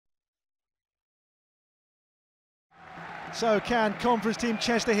So can Conference Team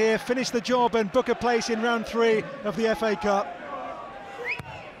Chester here finish the job and book a place in round 3 of the FA Cup?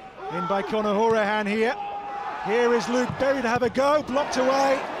 In by Conor Hourihane here. Here is Luke Berry to have a go, blocked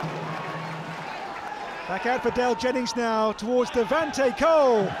away. Back out for Dale Jennings now towards Devante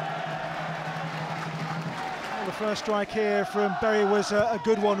Cole. Well, the first strike here from Berry was a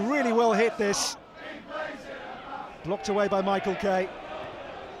good one, really well hit this. Blocked away by Michael Kay.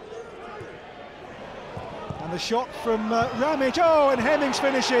 And the shot from Ramage, oh, and Hemmings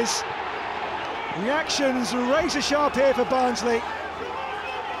finishes. Reactions razor sharp here for Barnsley.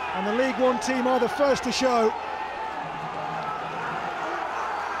 And the League One team are the first to show.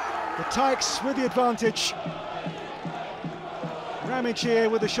 The Tykes with the advantage. Ramage here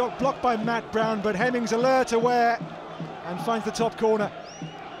with the shot blocked by Matt Brown, but Hemmings alert, aware, and finds the top corner.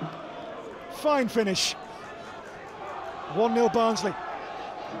 Fine finish. 1-0 Barnsley.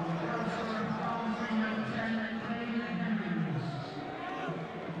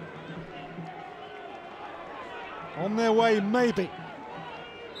 On their way, maybe.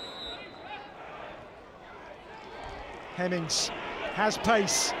 Hemmings has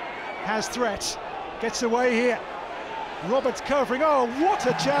pace, has threat, gets away here. Roberts covering, oh, what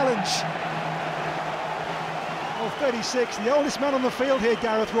a challenge! Oh, 36, the oldest man on the field here,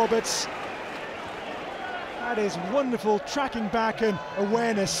 Gareth Roberts. That is wonderful tracking back and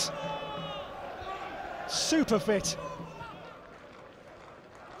awareness. Super fit.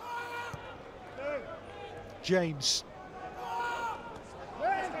 James.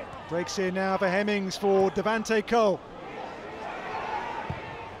 Breaks in now for Hemmings for Devante Cole.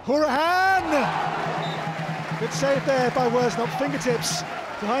 Hourihane! Good save there by Worsnop, fingertips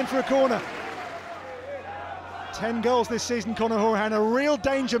behind for a corner. 10 goals this season, Conor Hourihane, a real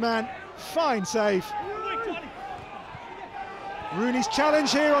danger man. Fine save. Rooney's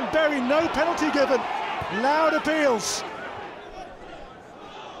challenge here on Berry, no penalty given. Loud appeals.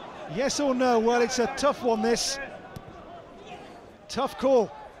 Yes or no? Well, it's a tough one, this. Tough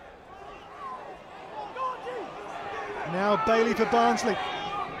call. Now Bailey for Barnsley.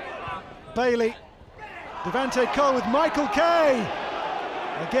 Bailey. Devante Cole with Michael Kay.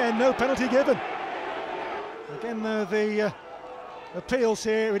 Again, no penalty given. Again, the appeals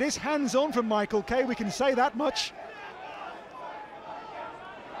here. It is hands-on from Michael Kay, we can say that much.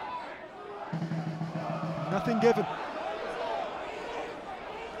 Nothing given.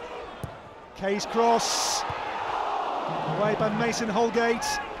 Kay's cross. Away by Mason Holgate.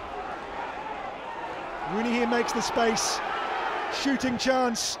 Rooney here makes the space. Shooting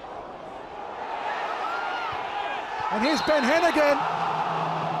chance. And here's Ben Hennigan.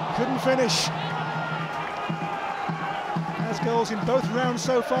 Couldn't finish. Has goals in both rounds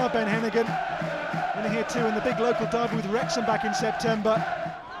so far, Ben Hennigan. Winning here too in the big local derby with Wrexham back in September.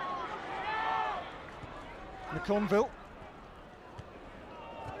 McConville.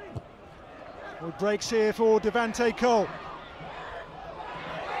 Well, breaks here for Devante Cole.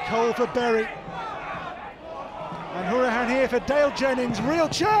 Cole for Berry. And Hourihane here for Dale Jennings. Real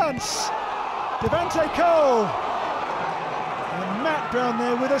chance! Devante Cole. And Matt Brown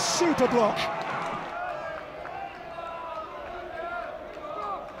there with a super block.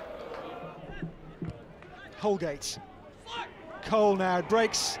 Holgate. Cole now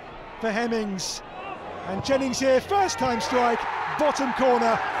breaks for Hemmings. And Jennings here, first time strike, bottom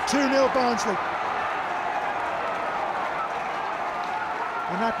corner, 2-0 Barnsley.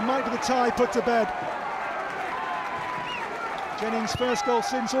 And that might be the tie put to bed. Jennings' first goal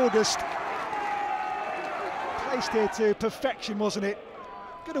since August. Placed here to perfection, wasn't it?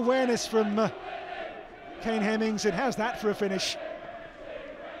 Good awareness from Kane Hemmings, and how's that for a finish?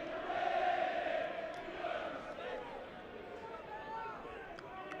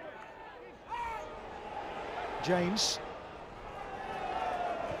 James.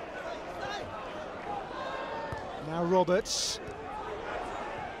 Now Roberts.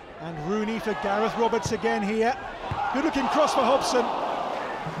 And Rooney for Gareth Roberts again here. Good looking cross for Hobson.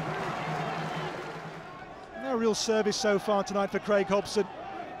 No real service so far tonight for Craig Hobson.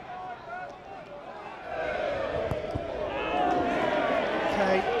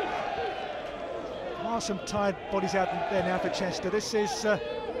 Okay. There are some tired bodies out there now for Chester. This is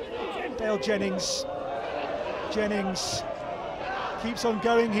Dale Jennings. Jennings keeps on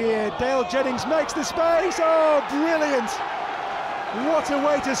going here. Dale Jennings makes the space. Oh, brilliant! What a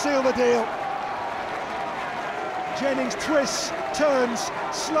way to seal the deal. Jennings twists, turns,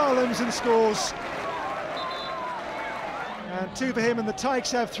 slaloms and scores. And 2 for him, and the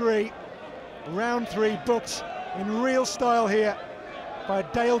Tykes have 3. Round 3 booked in real style here by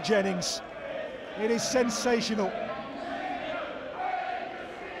Dale Jennings. It is sensational.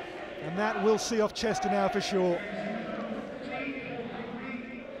 And that will see off Chester now for sure.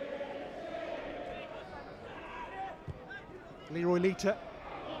 Leroy Lita.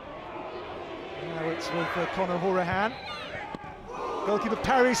 Now it's with Conor Hourihane. Goalkeeper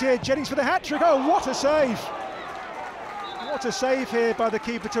parries here, Jennings for the hat-trick. Oh, what a save! What a save here by the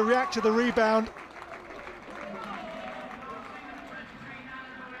keeper to react to the rebound.